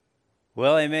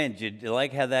Well, amen. Did you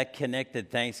like how that connected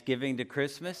Thanksgiving to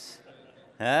Christmas?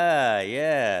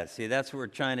 Yeah. See, that's what we're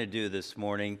trying to do this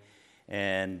morning.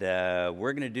 And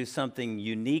we're going to do something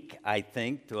unique, I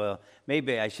think. Well,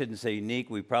 maybe I shouldn't say unique.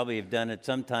 We probably have done it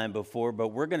sometime before, but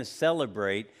we're going to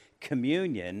celebrate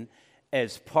communion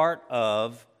as part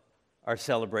of our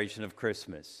celebration of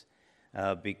Christmas.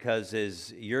 Because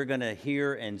as you're going to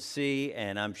hear and see,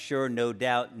 and I'm sure no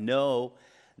doubt know,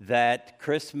 that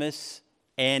Christmas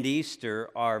and Easter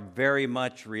are very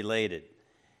much related.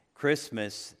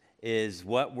 Christmas is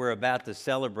what we're about to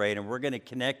celebrate, and we're going to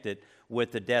connect it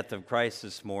with the death of Christ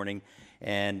this morning,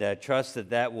 and trust that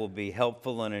that will be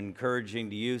helpful and encouraging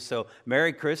to you. So,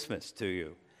 Merry Christmas to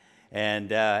you.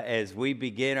 And as we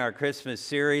begin our Christmas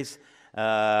series,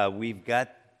 we've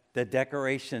got the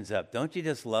decorations up. Don't you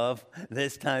just love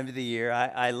this time of the year?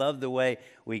 I love the way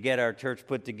we get our church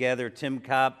put together. Tim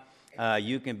Kopp,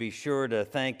 you can be sure to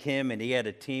thank him, and he had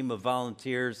a team of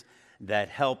volunteers that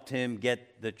helped him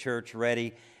get the church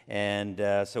ready, and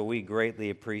so we greatly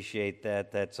appreciate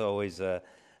that. That's always a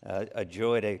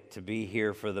joy to be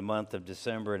here for the month of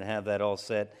December and have that all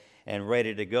set and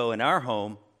ready to go. In our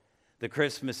home, the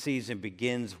Christmas season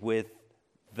begins with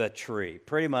the tree.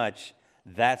 Pretty much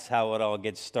that's how it all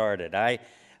gets started.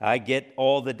 I get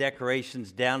all the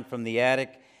decorations down from the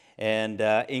attic, and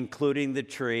including the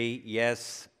tree.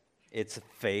 Yes, it's a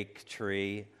fake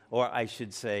tree, or I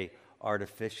should say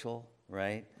artificial,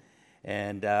 right?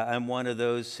 And I'm one of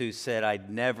those who said I'd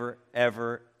never,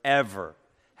 ever, ever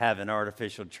have an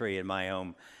artificial tree in my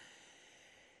home.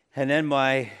 And then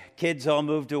my kids all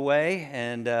moved away,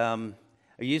 and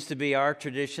it used to be our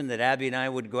tradition that Abby and I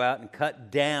would go out and cut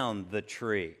down the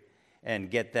tree and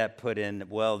get that put in.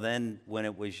 Well, then when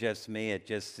it was just me, it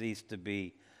just ceased to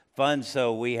be fun,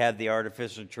 so we had the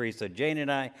artificial tree. So Jane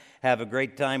and I have a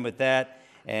great time with that,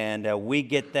 and we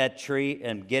get that tree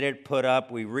and get it put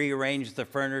up. We rearrange the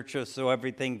furniture so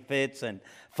everything fits, and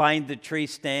find the tree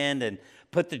stand and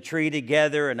put the tree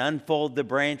together and unfold the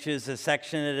branches a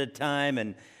section at a time,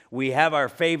 and we have our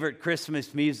favorite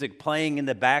Christmas music playing in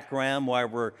the background while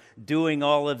we're doing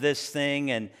all of this thing,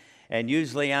 and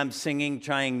usually I'm singing,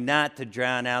 trying not to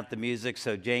drown out the music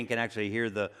so Jane can actually hear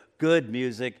the good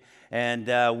music.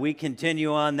 And we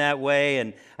continue on that way,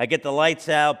 and I get the lights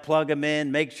out, plug them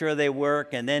in, make sure they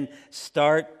work, and then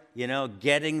start,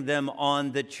 getting them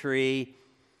on the tree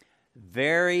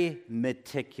very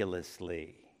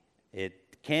meticulously.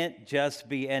 It can't just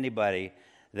be anybody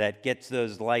that gets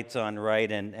those lights on right,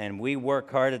 and we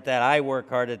work hard at that. I work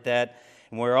hard at that.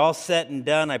 And we're all set and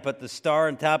done. I put the star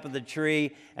on top of the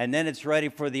tree, and then it's ready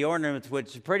for the ornaments,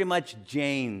 which is pretty much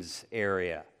Jane's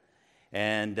area.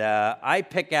 And I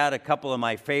pick out a couple of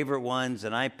my favorite ones,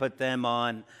 and I put them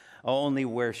on only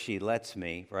where she lets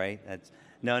me, right?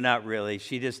 No, not really.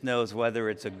 She just knows whether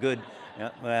it's a good,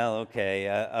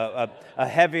 a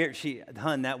heavier,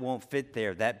 hon, that won't fit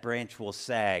there. That branch will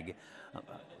sag.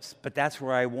 But that's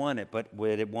where I want it, but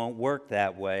it won't work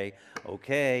that way.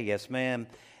 Okay, yes, ma'am.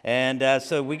 And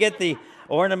so we get the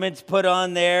ornaments put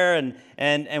on there,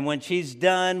 and when she's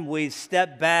done, we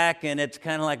step back, and it's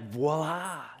kind of like,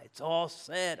 voila. It's all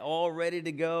set, all ready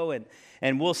to go,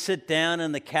 and we'll sit down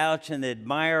on the couch and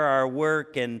admire our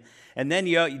work, and then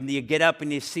you get up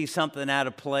and you see something out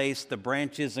of place, the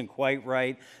branch isn't quite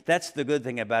right. That's the good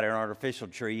thing about an artificial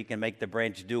tree. You can make the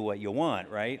branch do what you want,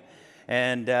 right?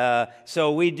 And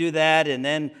so we do that, and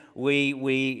then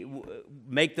we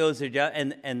make those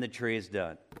adjustments, and the tree is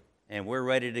done. And we're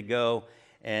ready to go,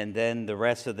 and then the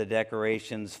rest of the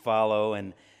decorations follow,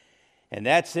 and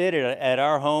that's it at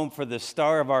our home for the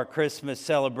start of our Christmas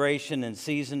celebration and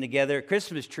season together.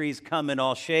 Christmas trees come in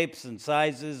all shapes and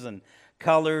sizes and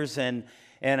colors, and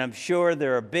I'm sure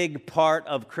they're a big part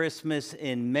of Christmas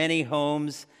in many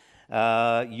homes,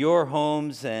 your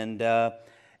homes. And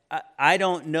I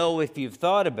don't know if you've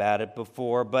thought about it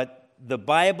before, but the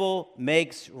Bible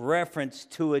makes reference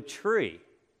to a tree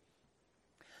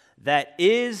that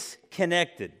is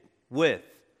connected with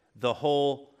the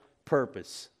whole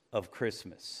purpose of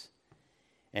Christmas.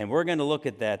 And we're going to look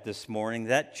at that this morning.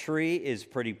 That tree is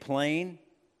pretty plain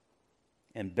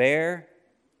and bare,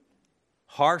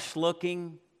 harsh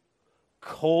looking,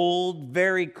 cold,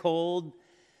 very cold,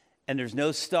 and there's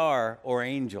no star or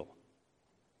angel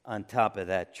on top of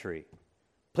that tree.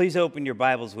 Please open your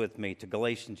Bibles with me to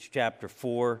Galatians chapter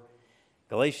 4.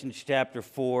 Galatians chapter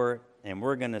 4, and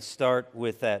we're going to start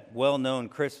with that well-known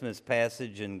Christmas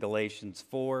passage in Galatians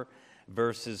 4,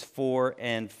 verses 4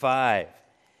 and 5.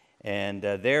 And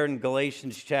there in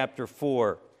Galatians chapter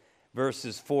 4,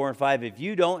 verses 4 and 5. If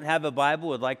you don't have a Bible,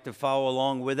 would like to follow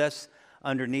along with us,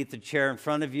 underneath the chair in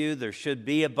front of you. There should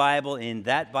be a Bible. In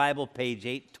that Bible, page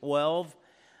 812,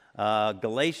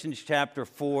 Galatians chapter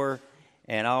 4,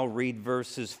 and I'll read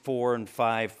verses 4 and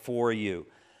 5 for you.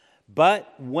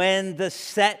 But when the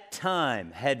set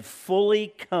time had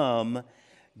fully come,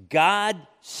 God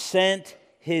sent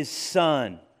his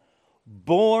Son,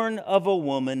 born of a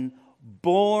woman,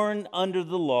 born under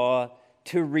the law,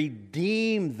 to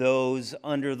redeem those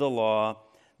under the law,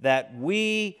 that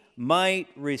we might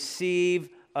receive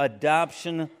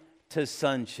adoption to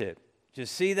sonship. Did you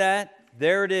see that?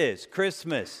 There it is,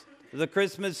 Christmas, the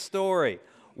Christmas story.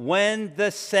 When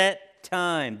the set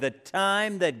time, the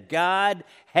time that God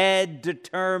had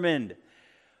determined,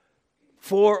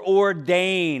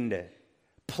 foreordained,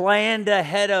 planned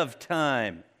ahead of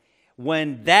time,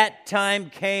 when that time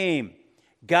came,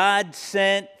 God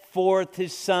sent forth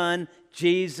his Son,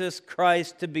 Jesus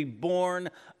Christ, to be born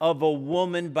of a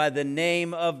woman by the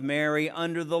name of Mary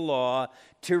under the law,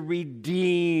 to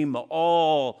redeem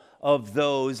all of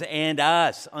those and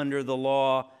us under the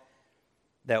law,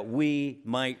 that we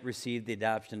might receive the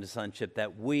adoption to sonship,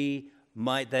 that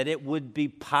it would be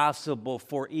possible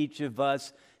for each of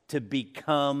us to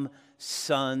become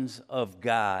sons of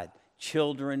God,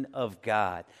 children of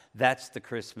God. That's the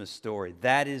Christmas story.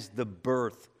 That is the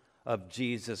birth of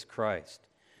Jesus Christ.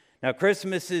 Now,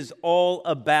 Christmas is all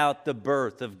about the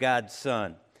birth of God's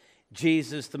Son,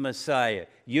 Jesus the Messiah.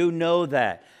 You know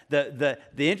that. The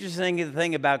interesting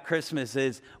thing about Christmas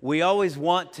is we always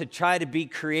want to try to be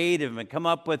creative and come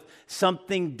up with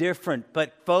something different.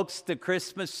 But folks, the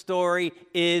Christmas story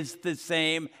is the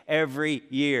same every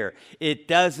year. It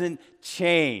doesn't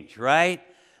change, right?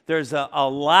 There's a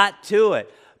lot to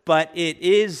it. But it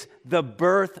is the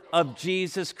birth of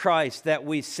Jesus Christ that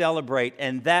we celebrate,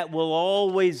 and that will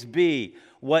always be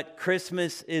what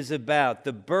Christmas is about,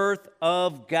 the birth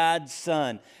of God's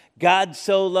Son. God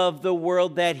so loved the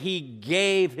world that he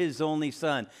gave his only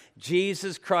Son.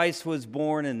 Jesus Christ was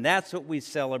born, and that's what we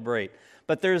celebrate.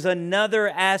 But there's another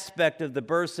aspect of the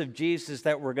birth of Jesus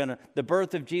that we're going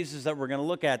to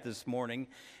look at this morning,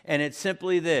 and it's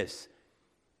simply this.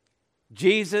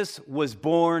 Jesus was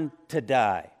born to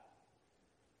die.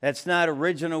 That's not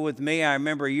original with me. I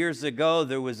remember years ago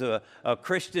there was a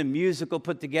Christian musical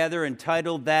put together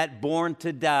entitled that, Born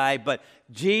to Die. But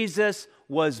Jesus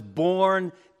was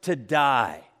born to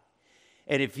die.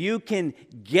 And if you can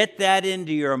get that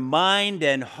into your mind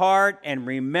and heart and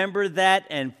remember that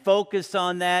and focus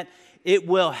on that, it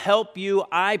will help you.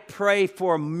 I pray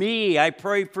for me, I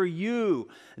pray for you,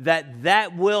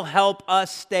 that will help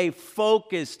us stay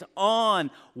focused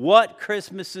on what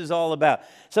Christmas is all about.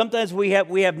 Sometimes we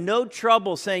have no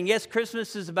trouble saying, yes,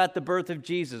 Christmas is about the birth of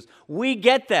Jesus. We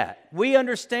get that. We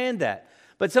understand that.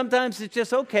 But sometimes it's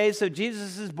just, okay, so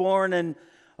Jesus is born, and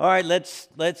all right,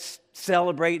 let's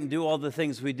celebrate and do all the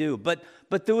things we do. But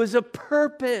there was a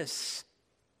purpose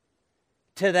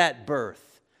to that birth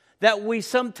that we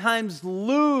sometimes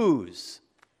lose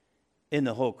in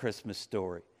the whole Christmas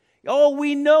story. Oh,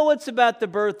 we know it's about the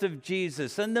birth of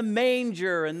Jesus and the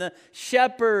manger and the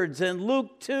shepherds and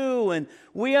Luke 2, and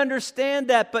we understand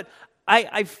that, but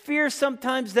I fear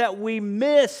sometimes that we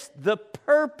miss the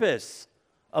purpose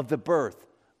of the birth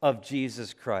of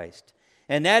Jesus Christ.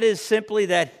 And that is simply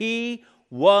that he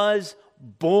was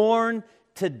born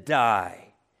to die.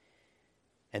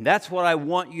 And that's what I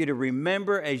want you to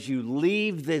remember as you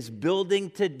leave this building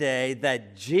today,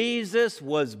 that Jesus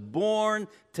was born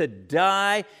to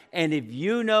die. And if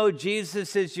you know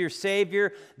Jesus is your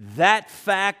Savior, that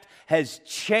fact has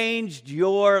changed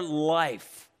your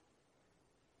life.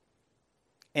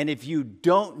 And if you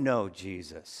don't know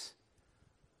Jesus,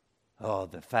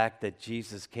 the fact that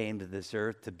Jesus came to this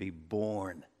earth to be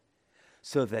born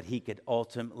so that he could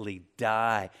ultimately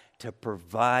die to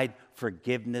provide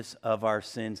forgiveness of our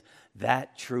sins,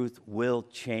 that truth will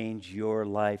change your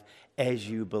life as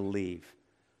you believe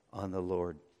on the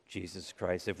Lord Jesus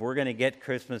Christ. If we're going to get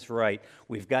Christmas right,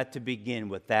 we've got to begin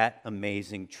with that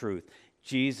amazing truth.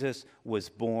 Jesus was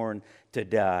born to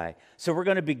die. So we're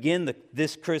going to begin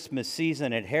this Christmas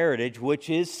season at Heritage, which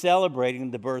is celebrating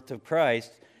the birth of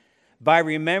Christ, by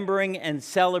remembering and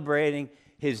celebrating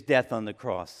his death on the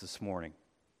cross this morning.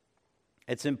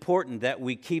 It's important that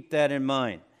we keep that in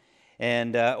mind.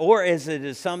 And or as it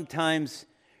is sometimes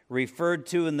referred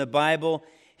to in the Bible,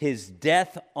 his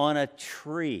death on a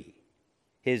tree.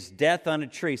 His death on a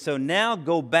tree. So now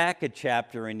go back a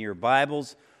chapter in your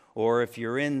Bibles, or if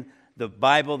you're in the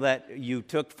Bible that you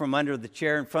took from under the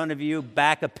chair in front of you,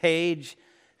 back a page,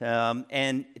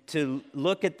 and to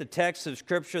look at the text of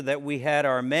Scripture that we had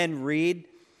our men read.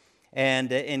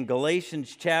 And in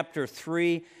Galatians chapter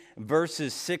 3,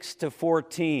 verses 6 to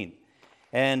 14.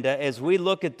 And as we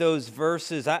look at those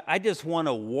verses, I just want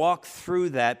to walk through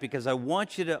that because I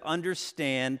want you to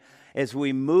understand as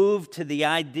we move to the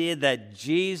idea that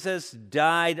Jesus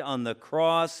died on the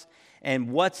cross.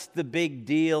 And what's the big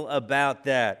deal about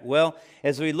that? Well,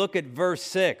 as we look at verse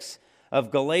 6 of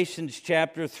Galatians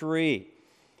chapter 3,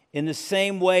 in the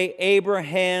same way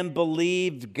Abraham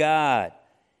believed God,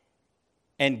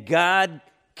 and God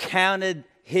counted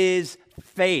his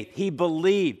faith. He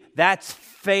believed. That's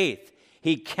faith.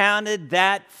 He counted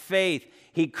that faith.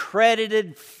 He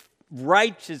credited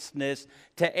righteousness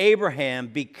to Abraham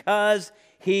because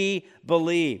he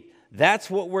believed. That's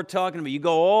what we're talking about. You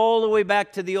go all the way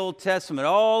back to the Old Testament,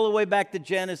 all the way back to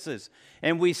Genesis,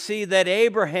 and we see that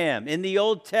Abraham in the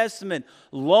Old Testament,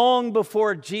 long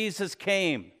before Jesus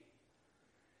came,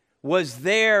 was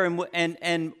there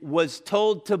and was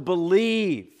told to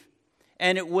believe.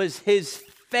 And it was his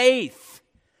faith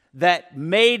that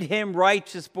made him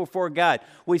righteous before God.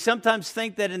 We sometimes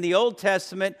think that in the Old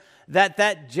Testament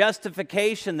that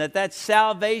justification, that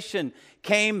salvation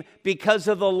came because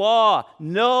of the law.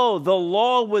 No, the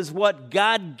law was what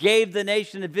God gave the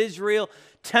nation of Israel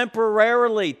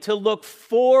temporarily to look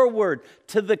forward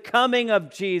to the coming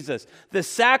of Jesus. The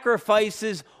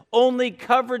sacrifices only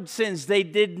covered sins. They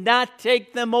did not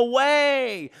take them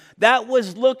away. That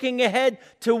was looking ahead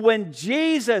to when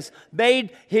Jesus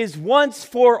made his once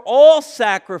for all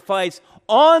sacrifice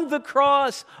on the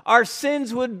cross. Our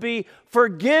sins would be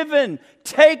forgiven,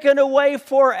 taken away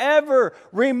forever,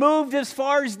 removed as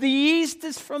far as the east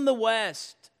is from the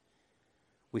west.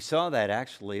 We saw that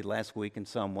actually last week in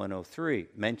Psalm 103.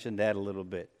 Mentioned that a little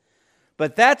bit.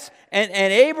 But that's, and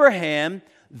Abraham,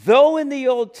 though in the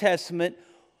Old Testament,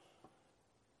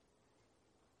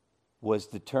 was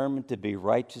determined to be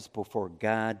righteous before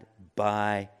God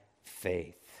by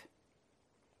faith.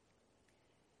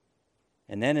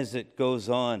 And then as it goes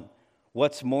on,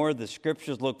 what's more, the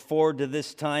scriptures look forward to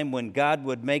this time when God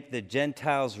would make the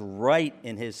Gentiles right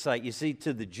in his sight. You see,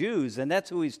 to the Jews, and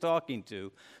that's who he's talking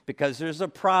to, because there's a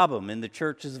problem in the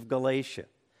churches of Galatia.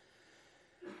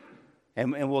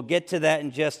 And we'll get to that in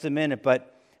just a minute,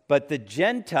 but the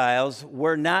Gentiles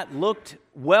were not looked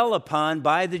well upon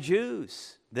by the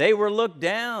Jews. They were looked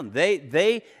down.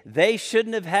 They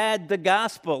shouldn't have had the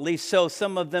gospel, at least so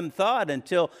some of them thought,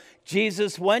 until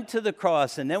Jesus went to the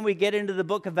cross. And then we get into the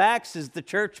book of Acts as the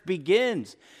church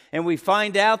begins. And we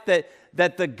find out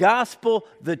that the gospel,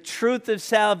 the truth of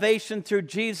salvation through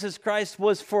Jesus Christ,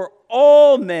 was for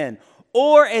all men.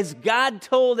 Or as God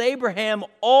told Abraham,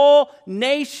 all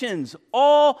nations,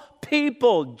 all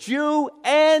people, Jew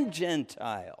and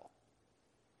Gentile.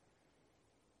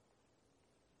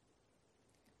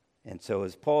 And so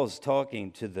as Paul's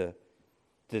talking to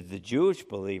the Jewish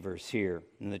believers here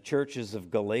in the churches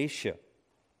of Galatia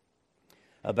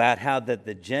about how that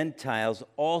the Gentiles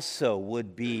also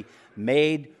would be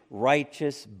made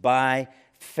righteous by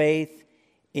faith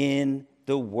in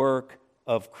the work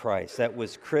of Christ. That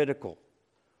was critical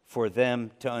for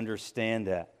them to understand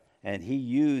that. And he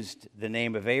used the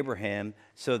name of Abraham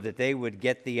so that they would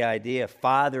get the idea,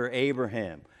 Father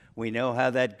Abraham. We know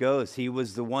how that goes. He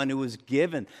was the one who was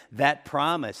given that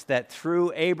promise that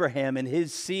through Abraham and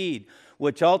his seed,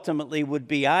 which ultimately would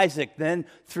be Isaac, then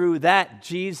through that,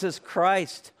 Jesus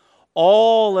Christ,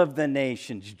 all of the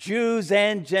nations, Jews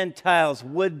and Gentiles,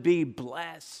 would be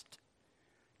blessed.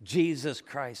 Jesus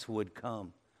Christ would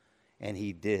come, and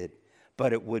he did.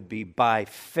 But it would be by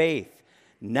faith,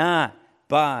 not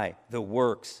by the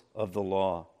works of the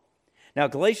law. Now,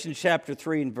 Galatians chapter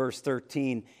 3 and verse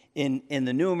 13, in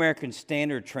the New American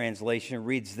Standard Translation,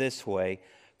 reads this way: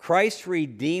 Christ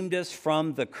redeemed us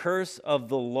from the curse of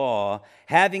the law,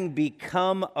 having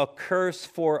become a curse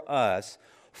for us.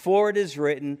 For it is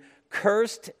written,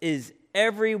 cursed is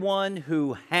everyone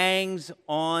who hangs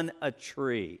on a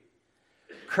tree.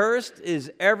 Cursed is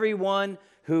everyone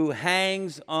who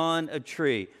hangs on a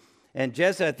tree. And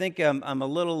Jess, I think I'm a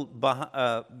little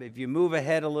behind. If you move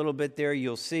ahead a little bit there,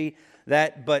 you'll see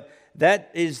that. But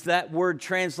that is that word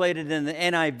translated in the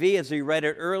NIV, as we read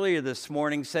it earlier this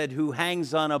morning, said who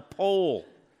hangs on a pole.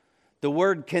 The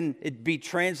word can it be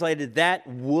translated that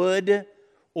wood,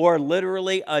 or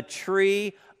literally a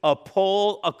tree, a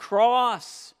pole, a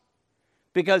cross.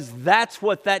 Because that's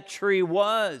what that tree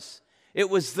was. It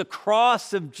was the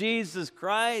cross of Jesus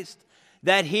Christ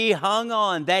that he hung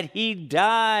on, that he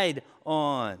died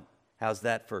on. How's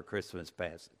that for a Christmas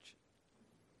passage?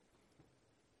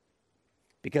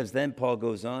 Because then Paul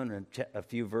goes on a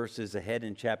few verses ahead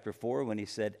in chapter 4 when he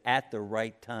said, at the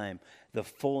right time, the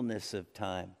fullness of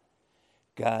time,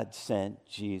 God sent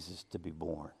Jesus to be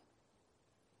born.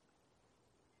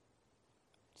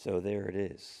 So there it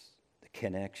is, the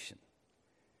connection.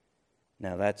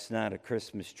 Now, that's not a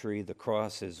Christmas tree, the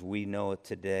cross as we know it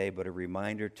today, but a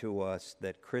reminder to us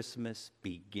that Christmas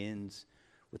begins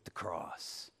with the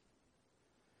cross.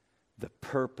 The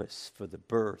purpose for the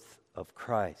birth of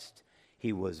Christ.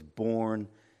 He was born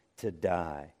to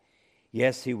die.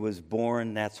 Yes, he was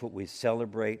born, that's what we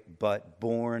celebrate, but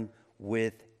born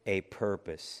with a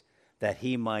purpose, that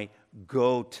he might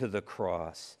go to the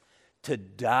cross, to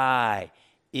die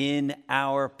in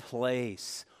our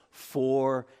place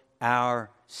for our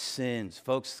sins.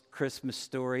 Folks, Christmas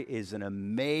story is an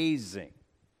amazing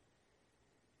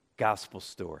gospel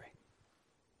story.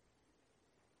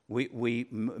 We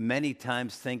many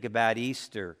times think about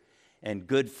Easter and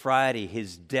Good Friday,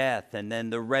 his death, and then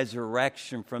the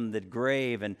resurrection from the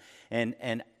grave,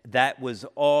 and that was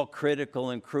all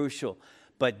critical and crucial.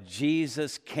 But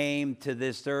Jesus came to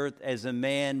this earth as a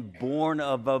man born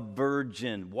of a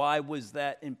virgin. Why was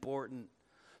that important?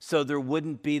 So there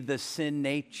wouldn't be the sin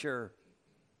nature.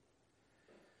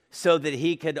 So that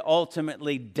he could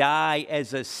ultimately die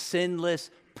as a sinless,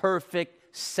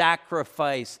 perfect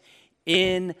sacrifice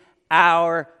in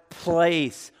our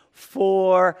place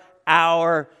for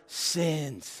our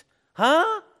sins.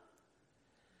 Huh?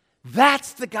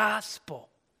 That's the gospel.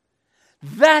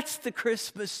 That's the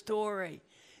Christmas story.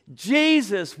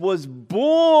 Jesus was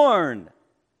born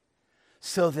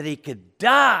so that he could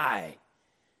die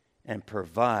and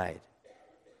provide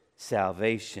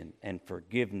salvation and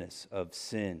forgiveness of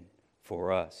sin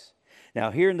for us.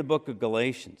 Now, here in the book of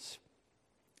Galatians,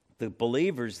 the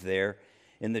believers there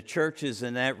in the churches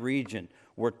in that region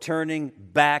were turning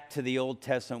back to the Old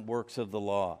Testament works of the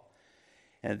law.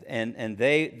 And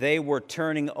they were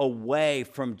turning away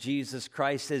from Jesus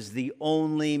Christ as the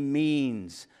only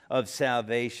means of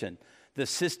salvation. The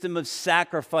system of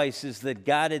sacrifices that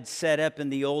God had set up in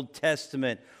the Old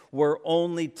Testament were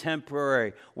only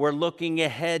temporary. We're looking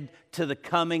ahead to the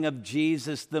coming of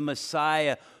Jesus, the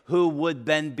Messiah, who would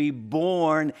then be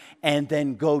born and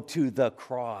then go to the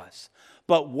cross.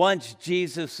 But once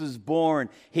Jesus was born,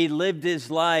 he lived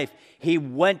his life. He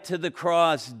went to the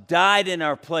cross, died in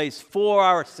our place for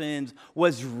our sins,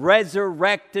 was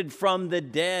resurrected from the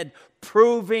dead,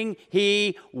 proving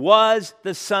he was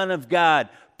the Son of God,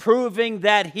 proving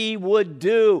that he would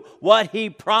do what he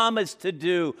promised to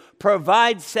do,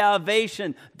 provide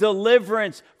salvation,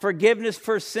 deliverance, forgiveness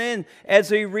for sin.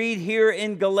 As we read here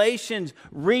in Galatians,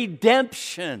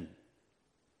 redemption.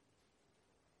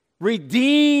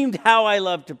 Redeemed, how I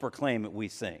love to proclaim it, we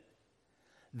sing.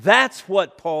 That's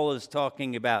what Paul is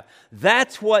talking about.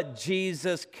 That's what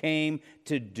Jesus came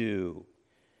to do.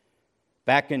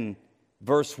 Back in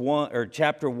verse 1 or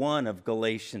chapter 1 of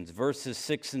Galatians, verses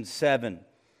 6 and 7,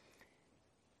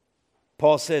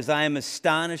 Paul says, I am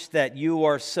astonished that you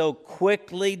are so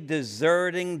quickly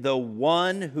deserting the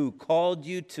one who called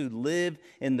you to live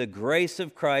in the grace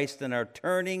of Christ and are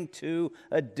turning to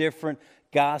a different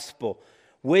gospel,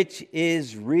 which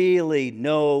is really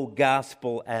no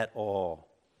gospel at all.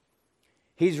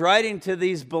 He's writing to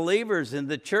these believers in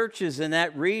the churches in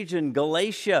that region,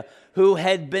 Galatia, who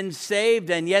had been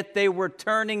saved, and yet they were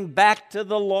turning back to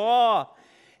the law.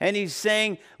 And he's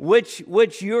saying, which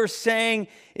you're saying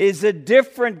is a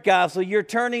different gospel. You're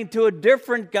turning to a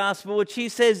different gospel, which he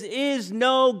says is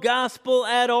no gospel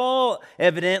at all.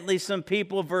 Evidently, some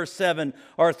people, verse 7,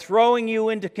 are throwing you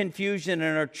into confusion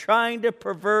and are trying to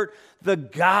pervert the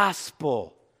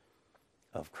gospel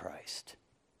of Christ.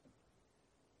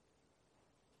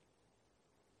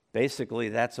 Basically,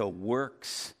 that's a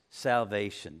works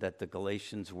salvation that the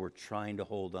Galatians were trying to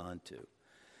hold on to.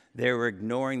 They were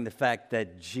ignoring the fact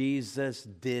that Jesus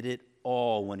did it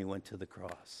all when he went to the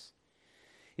cross.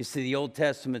 You see, the Old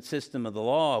Testament system of the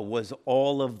law was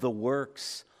all of the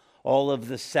works, all of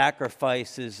the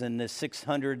sacrifices, and the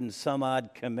 600 and some odd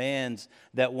commands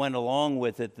that went along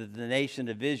with it that the nation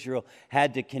of Israel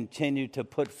had to continue to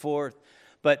put forth.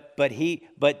 But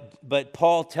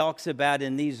Paul talks about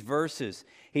in these verses,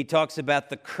 he talks about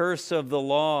the curse of the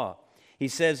law. He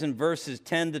says in verses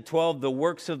 10 to 12, the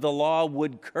works of the law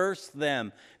would curse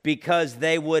them because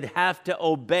they would have to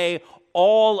obey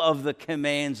all of the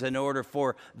commands in order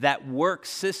for that work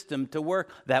system to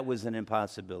work. That was an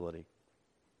impossibility.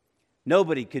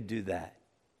 Nobody could do that.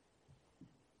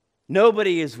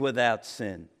 Nobody is without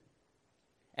sin.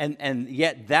 And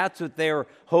yet that's what they're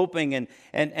hoping.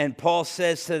 And Paul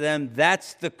says to them,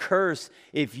 that's the curse.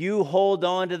 If you hold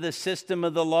on to the system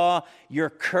of the law,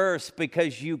 you're cursed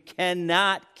because you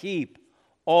cannot keep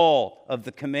all of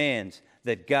the commands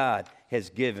that God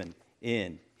has given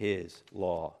in his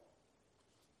law.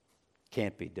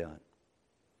 Can't be done.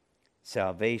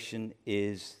 Salvation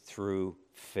is through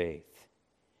faith.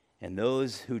 And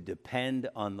those who depend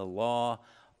on the law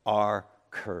are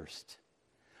cursed.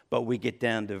 But we get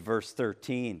down to verse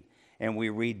 13 and we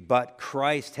read, but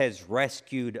Christ has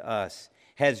rescued us,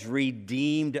 has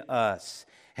redeemed us,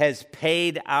 has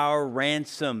paid our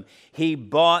ransom. He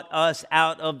bought us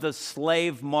out of the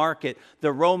slave market.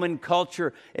 The Roman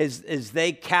culture, as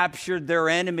they captured their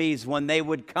enemies when they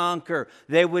would conquer,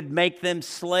 they would make them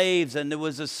slaves. And there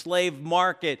was a slave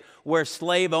market where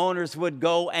slave owners would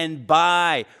go and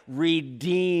buy,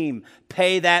 redeem,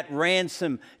 pay that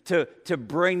ransom to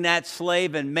bring that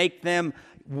slave and make them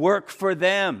work for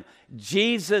them.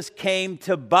 Jesus came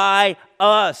to buy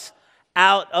us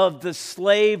out of the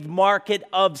slave market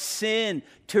of sin,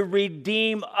 to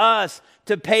redeem us,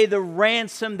 to pay the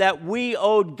ransom that we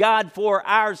owed God for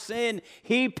our sin.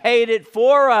 He paid it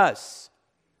for us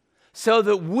so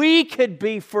that we could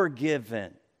be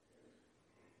forgiven.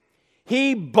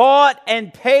 He bought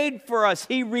and paid for us.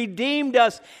 He redeemed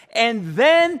us and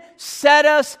then set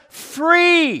us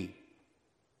free.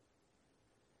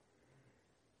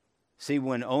 See,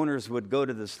 when owners would go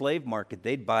to the slave market,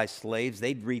 they'd buy slaves,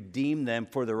 they'd redeem them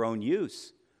for their own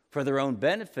use, for their own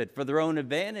benefit, for their own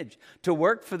advantage, to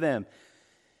work for them.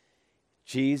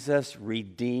 Jesus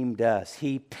redeemed us.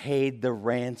 He paid the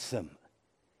ransom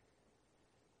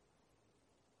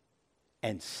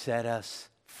and set us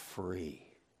free.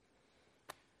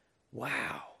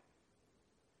 Wow.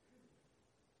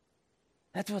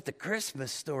 That's what the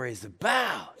Christmas story is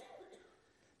about.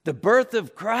 The birth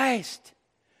of Christ,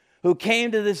 who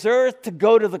came to this earth to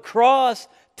go to the cross,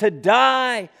 to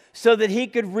die, so that he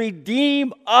could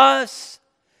redeem us,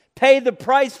 pay the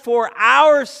price for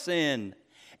our sin,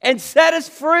 and set us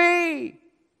free,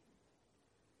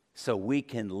 so we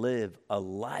can live a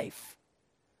life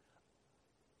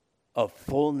of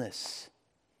fullness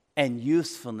and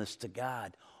usefulness to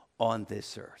God on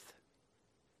this earth.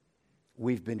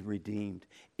 We've been redeemed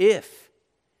if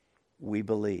we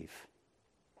believe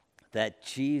that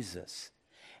Jesus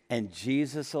and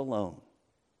Jesus alone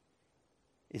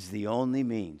is the only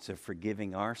means of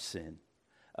forgiving our sin,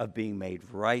 of being made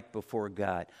right before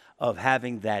God, of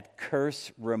having that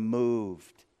curse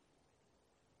removed.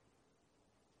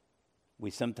 We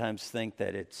sometimes think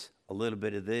that it's a little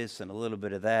bit of this and a little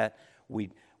bit of that.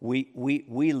 We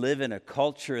live in a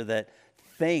culture that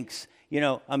thinks,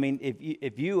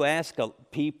 if you ask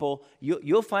people,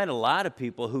 you'll find a lot of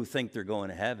people who think they're going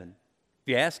to heaven.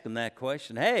 If you ask them that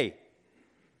question, hey,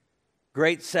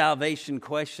 great salvation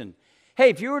question. Hey,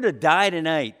 if you were to die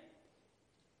tonight,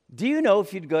 do you know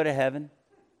if you'd go to heaven?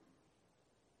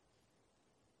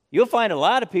 You'll find a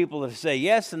lot of people that say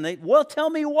yes, and tell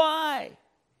me why.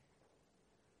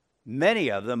 Many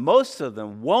of them, most of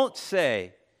them, won't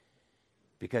say,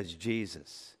 because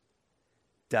Jesus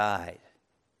died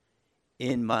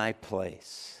in my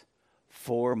place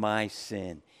for my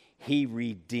sin. He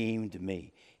redeemed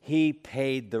me. He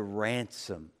paid the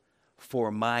ransom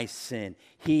for my sin.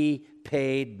 He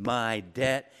paid my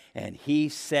debt and he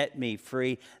set me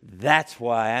free. That's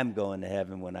why I'm going to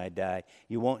heaven when I die.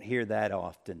 You won't hear that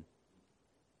often.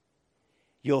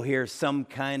 You'll hear some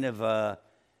kind of a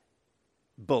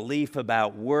belief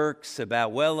about works,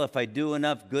 about, if I do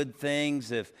enough good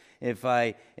things, if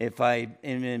I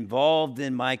am involved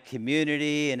in my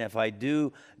community, and if I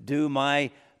do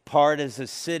my part as a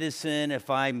citizen, if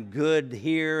I'm good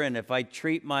here, and if I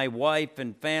treat my wife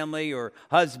and family or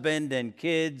husband and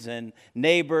kids and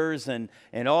neighbors and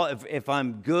all, if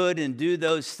I'm good and do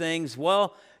those things,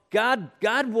 God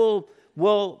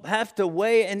will have to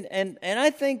weigh, and I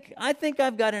think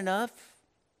I've got enough.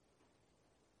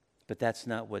 But that's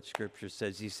not what Scripture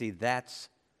says. You see, that's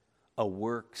a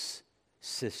works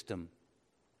system.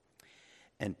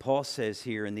 And Paul says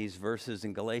here in these verses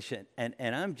in Galatians, and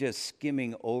I'm just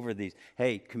skimming over these.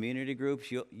 Hey, community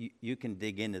groups, you can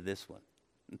dig into this one.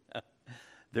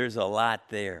 There's a lot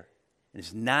there.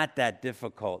 It's not that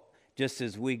difficult just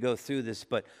as we go through this.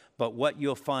 But what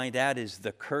you'll find out is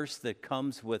the curse that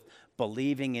comes with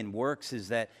believing in works is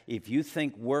that if you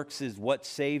think works is what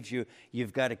saves you,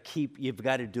 you've got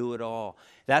to do it all.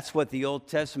 That's what the Old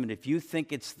Testament, if you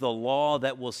think it's the law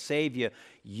that will save you,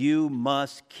 you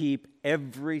must keep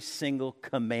every single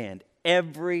command.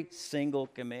 Every single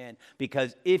command.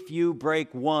 Because if you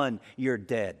break one, you're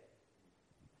dead.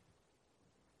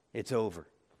 It's over.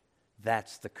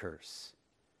 That's the curse.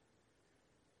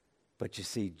 But you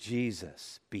see,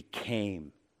 Jesus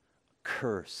became a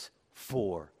curse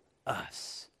for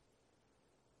us.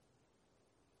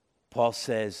 Paul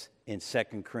says in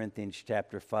 2 Corinthians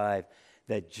chapter 5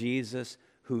 that Jesus,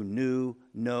 who knew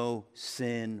no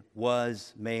sin,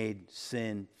 was made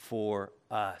sin for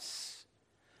us,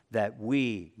 that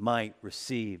we might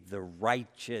receive the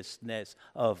righteousness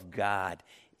of God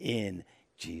in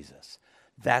Jesus.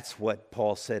 That's what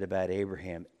Paul said about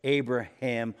Abraham.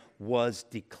 Abraham was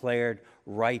declared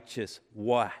righteous.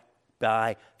 Why?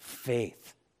 By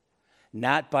faith.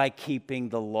 Not by keeping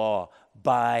the law,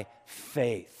 by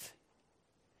faith.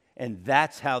 And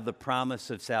that's how the promise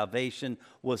of salvation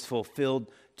was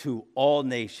fulfilled to all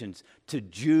nations, to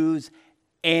Jews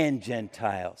and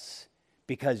Gentiles,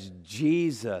 because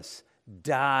Jesus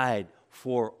died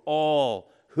for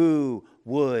all who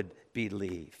would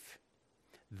believe.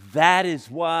 That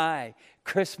is why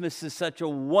Christmas is such a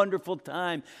wonderful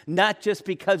time, not just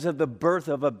because of the birth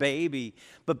of a baby,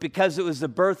 but because it was the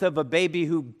birth of a baby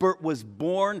who was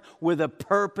born with a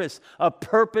purpose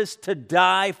to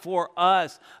die for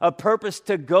us, a purpose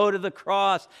to go to the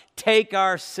cross, take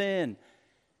our sin,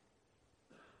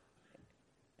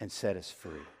 and set us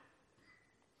free.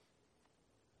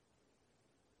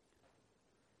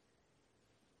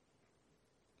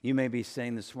 You may be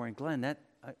saying this morning, Glenn,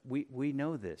 we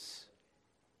know this.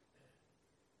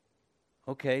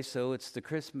 Okay, so it's the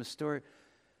Christmas story.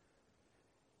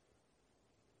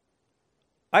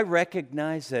 I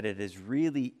recognize that it is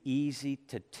really easy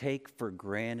to take for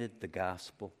granted the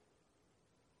gospel.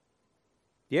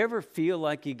 Do you ever feel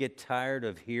like you get tired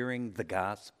of hearing the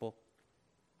gospel?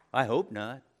 I hope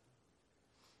not.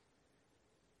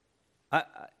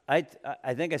 I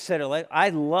think I said it. I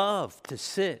love to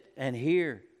sit and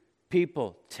hear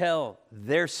people tell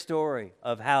their story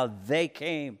of how they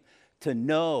came to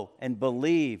know and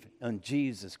believe in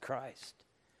Jesus Christ.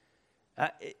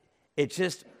 It's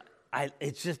just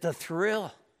a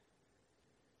thrill.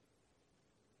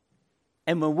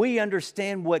 And when we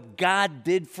understand what God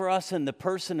did for us in the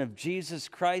person of Jesus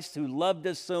Christ, who loved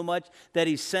us so much that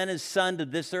he sent his son to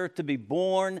this earth to be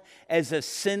born as a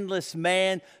sinless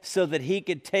man so that he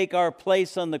could take our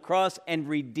place on the cross and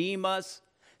redeem us,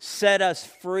 set us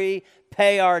free,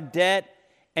 pay our debt,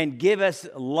 and give us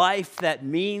life that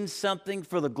means something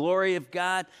for the glory of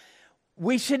God,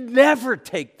 we should never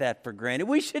take that for granted.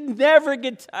 We should never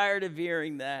get tired of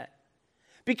hearing that,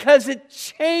 because it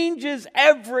changes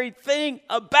everything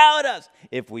about us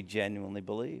if we genuinely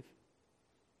believe.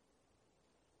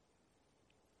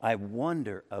 I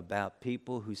wonder about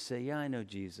people who say, yeah, I know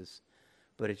Jesus,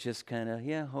 but it's just kind of,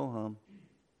 yeah, ho-hum.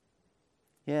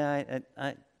 Yeah,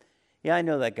 I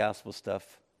know that gospel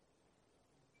stuff.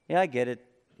 Yeah, I get it.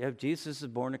 Yeah, Jesus is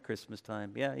born at Christmas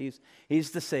time. Yeah,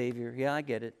 he's the Savior. Yeah, I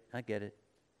get it.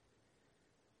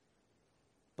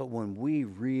 But when we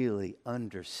really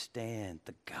understand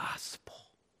the gospel,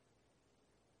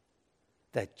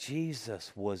 that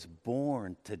Jesus was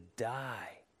born to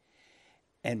die,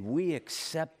 and we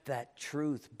accept that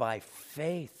truth by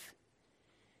faith,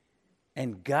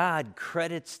 and God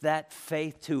credits that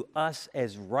faith to us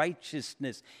as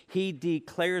righteousness. He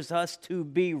declares us to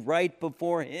be right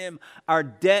before him. Our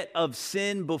debt of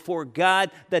sin before God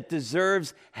that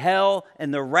deserves hell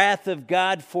and the wrath of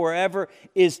God forever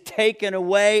is taken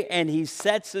away, and he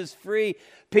sets us free.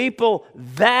 People,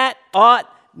 that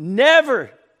ought never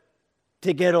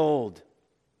to get old.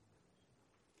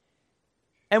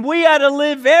 And we ought to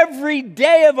live every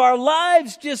day of our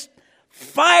lives just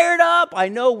fired up. I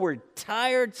know we're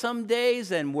tired some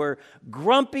days and we're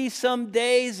grumpy some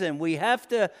days, and we have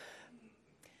to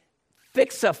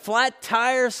fix a flat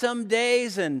tire some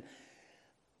days, and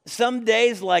some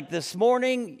days like this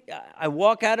morning I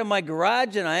walk out of my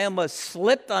garage and I almost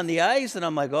slipped on the ice, and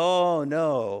I'm like, oh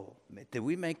no, did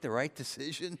we make the right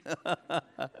decision?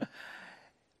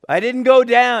 I didn't go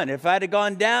down. If I'd have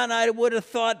gone down, I would have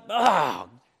thought, oh,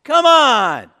 come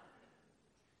on.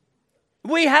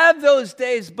 We have those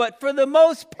days, but for the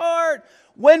most part,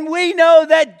 when we know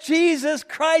that Jesus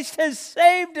Christ has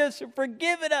saved us and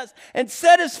forgiven us and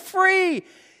set us free,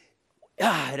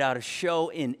 it ought to show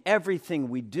in everything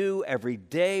we do, every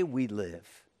day we live.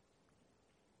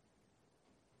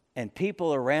 And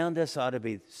people around us ought to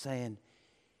be saying,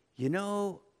 you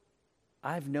know,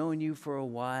 I've known you for a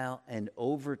while, and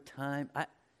over time,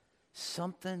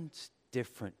 something's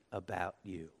different about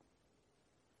you.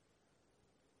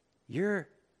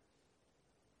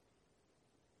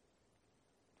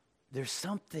 There's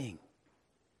something.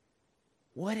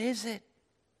 What is it?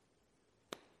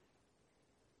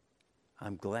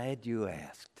 I'm glad you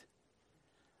asked.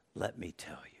 Let me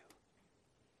tell you.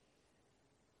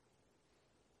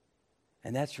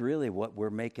 And that's really what we're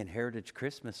making Heritage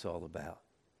Christmas all about.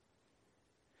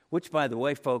 Which, by the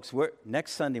way, folks,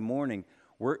 next Sunday morning,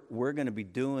 we're going to be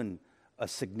doing a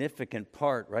significant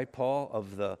part, right, Paul,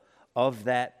 of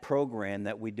that program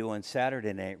that we do on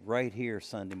Saturday night, right here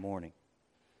Sunday morning.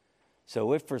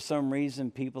 So if for some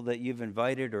reason people that you've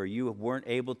invited, or you weren't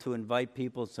able to invite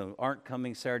people, so aren't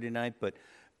coming Saturday night, but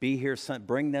be here,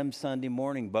 bring them Sunday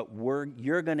morning, but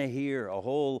you're going to hear a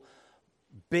whole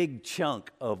big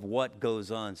chunk of what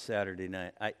goes on Saturday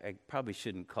night. I probably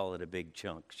shouldn't call it a big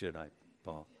chunk, should I,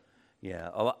 Paul? Yeah,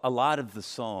 a lot of the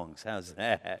songs. How's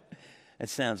that? It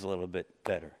sounds a little bit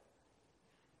better.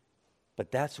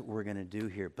 But that's what we're going to do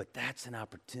here. But that's an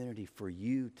opportunity for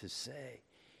you to say,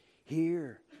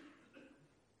 here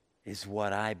is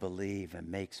what I believe and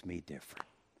makes me different.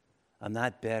 I'm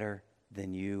not better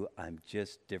than you. I'm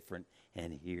just different,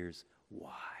 and here's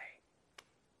why.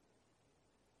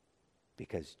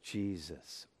 Because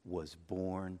Jesus was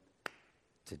born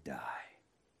to die.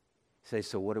 Say,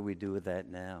 so what do we do with that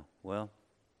now? Well,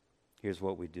 here's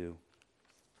what we do.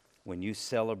 When you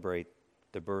celebrate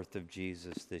the birth of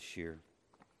Jesus this year,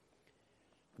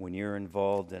 when you're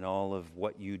involved in all of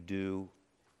what you do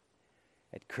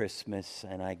at Christmas,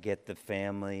 and I get the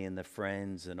family and the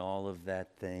friends and all of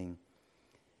that thing,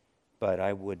 but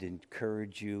I would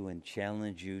encourage you and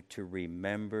challenge you to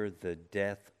remember the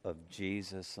death of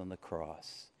Jesus on the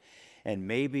cross. And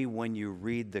maybe when you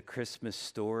read the Christmas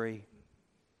story,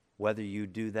 whether you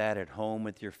do that at home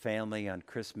with your family on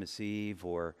Christmas Eve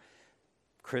or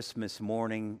Christmas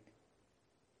morning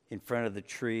in front of the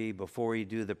tree before you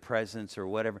do the presents or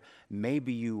whatever,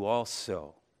 maybe you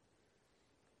also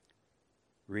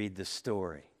read the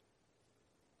story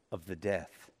of the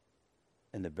death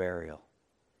and the burial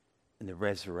and the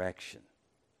resurrection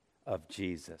of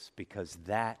Jesus, because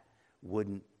that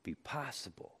wouldn't be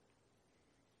possible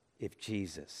if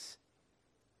Jesus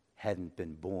hadn't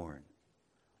been born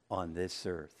on this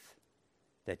earth.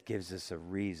 That gives us a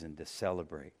reason to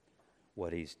celebrate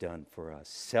what he's done for us.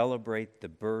 Celebrate the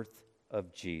birth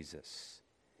of Jesus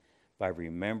by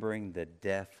remembering the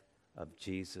death of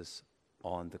Jesus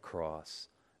on the cross,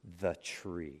 the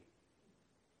tree.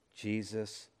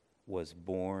 Jesus was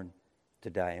born to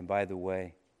die. And by the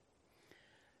way,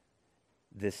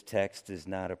 this text is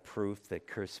not a proof that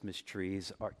Christmas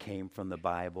trees came from the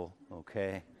Bible,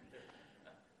 okay?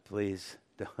 Please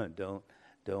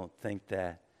don't think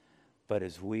that. But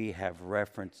as we have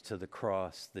reference to the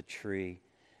cross, the tree,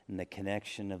 and the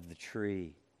connection of the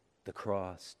tree, the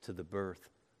cross, to the birth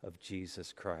of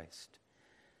Jesus Christ,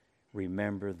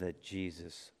 remember that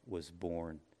Jesus was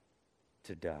born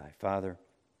to die. Father,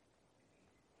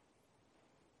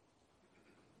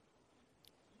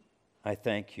 I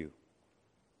thank you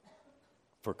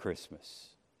for Christmas,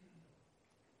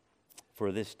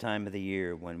 for this time of the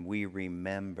year when we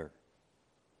remember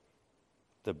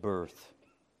the birth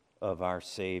of our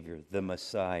Savior, the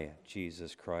Messiah,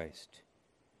 Jesus Christ,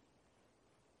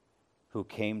 who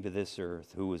came to this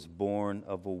earth, who was born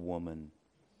of a woman,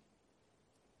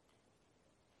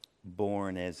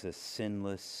 born as a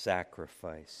sinless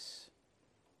sacrifice,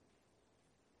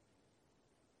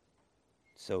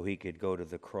 so he could go to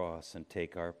the cross and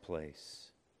take our place,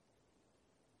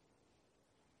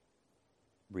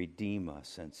 redeem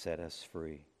us and set us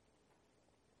free.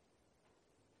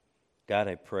 God,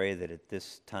 I pray that at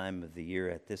this time of the year,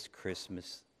 at this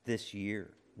Christmas, this year,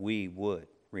 we would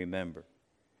remember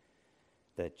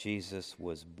that Jesus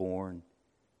was born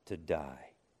to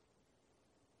die.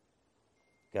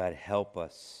 God, help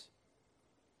us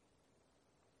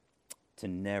to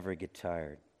never get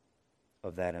tired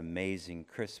of that amazing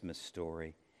Christmas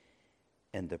story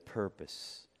and the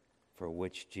purpose for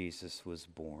which Jesus was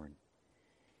born.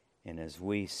 And as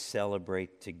we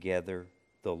celebrate together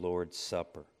the Lord's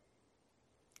Supper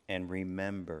and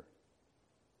remember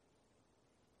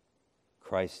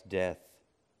Christ's death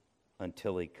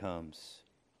until he comes,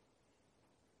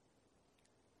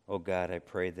 oh God, I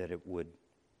pray that it would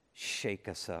shake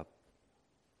us up.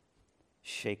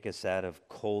 Shake us out of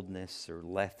coldness or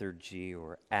lethargy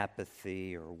or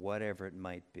apathy or whatever it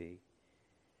might be.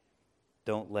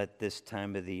 Don't let this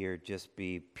time of the year just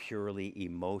be purely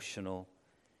emotional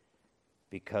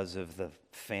because of the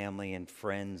family and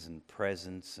friends and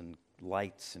presents and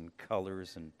lights and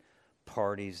colors and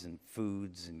parties and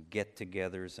foods and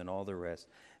get-togethers and all the rest.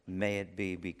 May it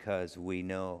be because we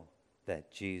know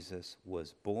that Jesus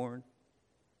was born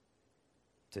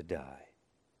to die.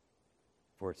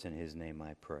 For it's in his name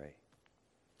I pray.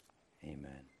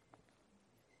 Amen.